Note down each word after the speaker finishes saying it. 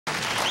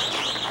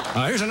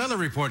Here's another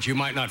report you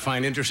might not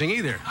find interesting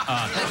either.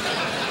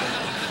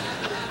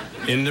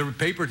 In the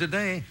paper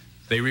today,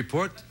 they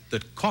report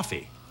that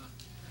coffee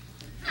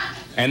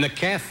and the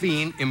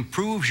caffeine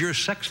improves your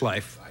sex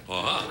life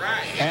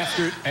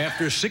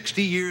after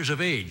 60 years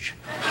of age.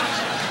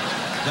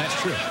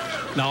 That's true.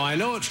 Now, I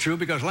know it's true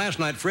because last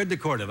night Fred de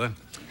Cordova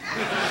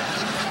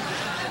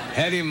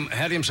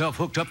had himself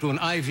hooked up to an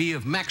IV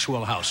of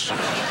Maxwell House.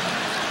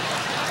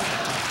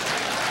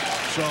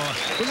 So,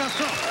 we got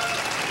talk.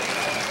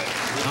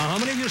 Now, how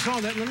many of you saw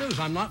that in the news?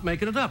 I'm not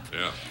making it up.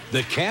 Yeah.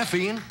 The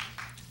caffeine,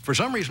 for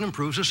some reason,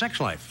 improves the sex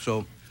life.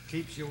 So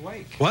keeps you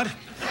awake. What?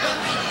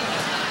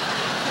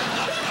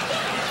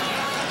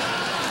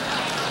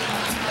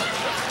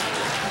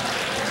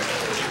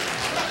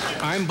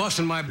 I'm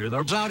busting my beard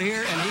out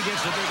here, and he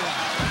gets the big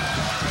laugh.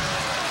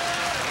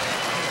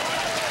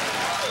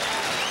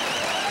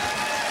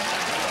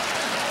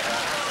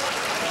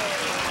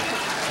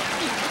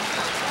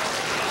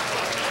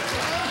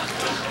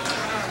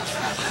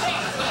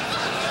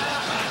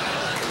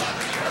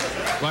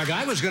 Like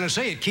I was going to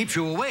say, it keeps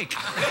you awake.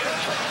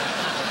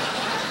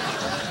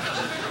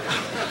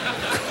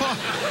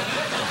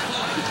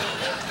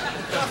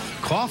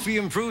 Coffee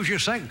improves your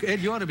sex.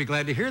 Ed, you ought to be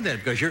glad to hear that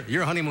because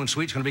your honeymoon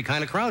suite's going to be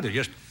kind of crowded.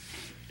 Just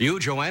you,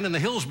 Joanne, and the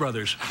Hills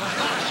brothers.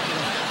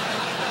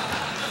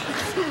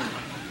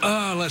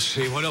 Let's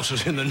see, what else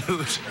is in the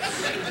news?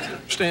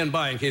 Stand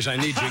by in case I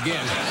need you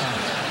again.